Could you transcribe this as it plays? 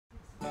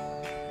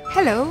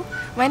Hello,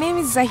 my name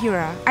is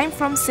Zahirah. I'm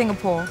from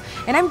Singapore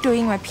and I'm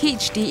doing my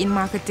PhD in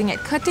marketing at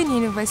Curtin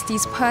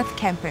University's Perth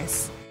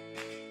campus.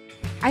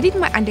 I did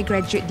my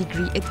undergraduate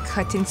degree at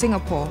Curtin,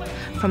 Singapore.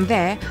 From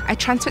there, I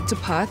transferred to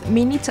Perth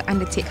mainly to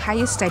undertake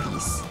higher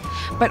studies,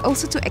 but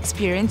also to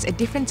experience a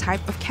different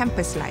type of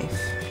campus life.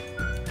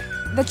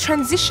 The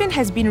transition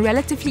has been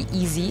relatively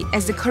easy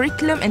as the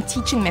curriculum and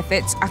teaching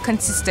methods are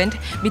consistent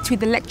between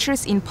the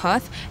lecturers in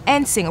Perth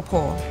and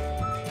Singapore.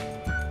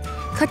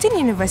 Curtin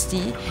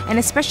University, and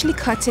especially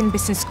Curtin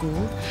Business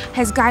School,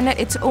 has garnered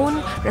its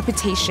own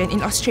reputation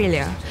in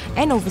Australia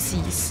and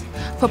overseas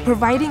for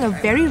providing a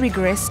very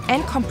rigorous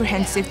and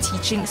comprehensive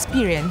teaching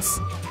experience.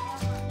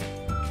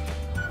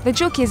 The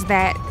joke is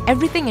that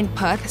everything in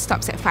Perth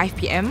stops at 5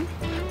 p.m,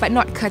 but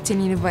not Curtin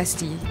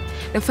University.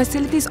 The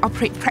facilities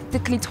operate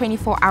practically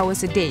 24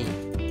 hours a day.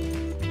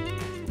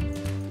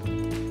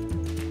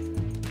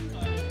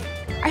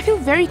 I feel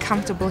very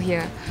comfortable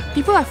here.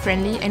 People are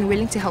friendly and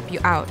willing to help you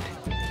out.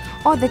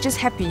 Or they're just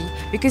happy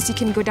because you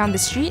can go down the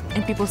street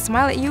and people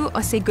smile at you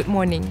or say good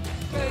morning.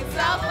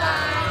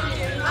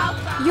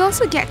 You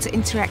also get to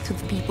interact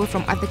with people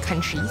from other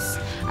countries,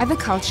 other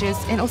cultures,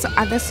 and also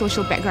other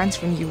social backgrounds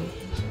from you.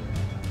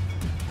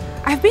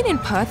 I've been in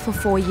Perth for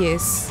 4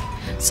 years,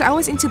 so I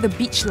was into the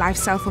beach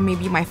lifestyle for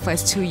maybe my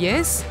first 2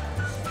 years.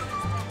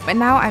 But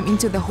now I'm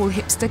into the whole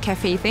hipster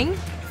cafe thing.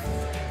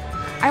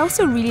 I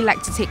also really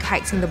like to take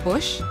hikes in the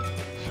bush,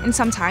 and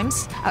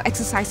sometimes I'll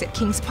exercise at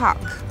Kings Park,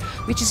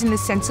 which is in the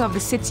centre of the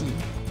city.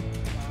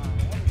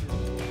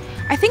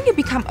 I think you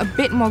become a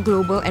bit more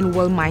global and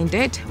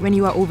world-minded when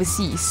you are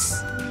overseas.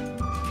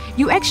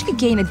 You actually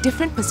gain a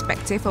different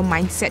perspective or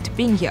mindset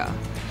being here.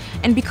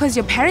 And because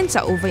your parents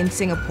are over in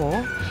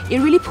Singapore, it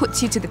really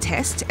puts you to the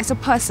test as a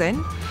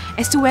person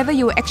as to whether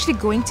you are actually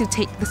going to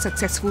take the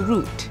successful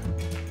route.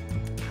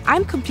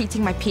 I'm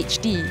completing my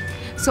PhD,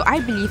 so I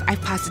believe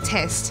I've passed the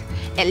test.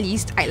 At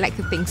least I'd like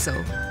to think so.